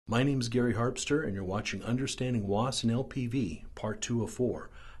My name is Gary Harpster, and you're watching Understanding WAAS and LPV, Part 204,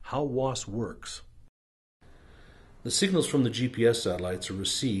 How WAAS Works. The signals from the GPS satellites are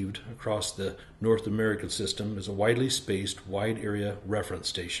received across the North American system as a widely spaced wide area reference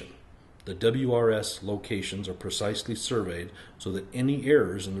station. The WRS locations are precisely surveyed so that any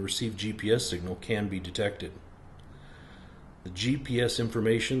errors in the received GPS signal can be detected. The GPS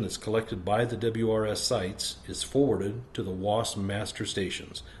information that's collected by the WRS sites is forwarded to the WAAS master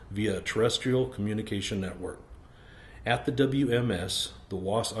stations via a terrestrial communication network. At the WMS, the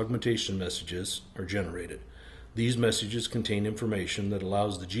WAAS Augmentation Messages are generated. These messages contain information that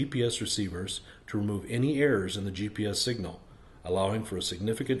allows the GPS receivers to remove any errors in the GPS signal, allowing for a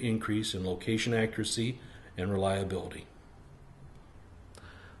significant increase in location accuracy and reliability.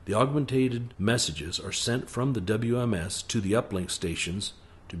 The augmented messages are sent from the WMS to the Uplink Stations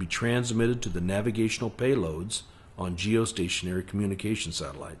to be transmitted to the navigational payloads on geostationary communication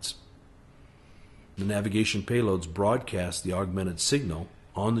satellites. The navigation payloads broadcast the augmented signal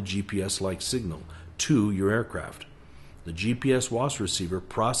on the GPS-like signal to your aircraft. The GPS WAAS receiver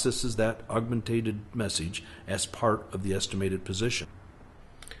processes that augmented message as part of the estimated position.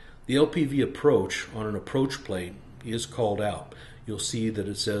 The LPV approach on an approach plate is called out. You'll see that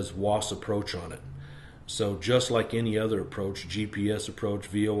it says WAAS approach on it. So just like any other approach, GPS approach,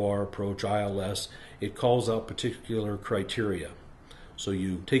 VOR approach, ILS, it calls out particular criteria. So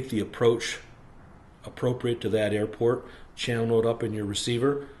you take the approach appropriate to that airport, channel it up in your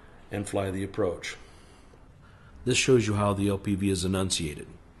receiver, and fly the approach. This shows you how the LPV is enunciated.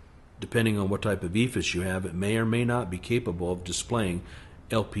 Depending on what type of EFIS you have, it may or may not be capable of displaying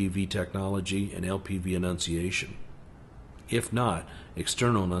LPV technology and LPV enunciation. If not,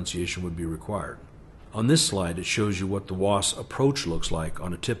 external enunciation would be required. On this slide, it shows you what the WAAS approach looks like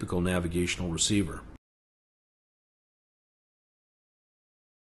on a typical navigational receiver.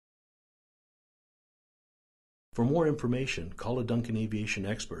 For more information, call a Duncan Aviation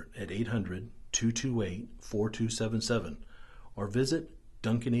expert at 800-228-4277 or visit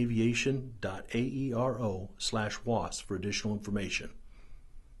duncanaviation.aero/WAAS for additional information.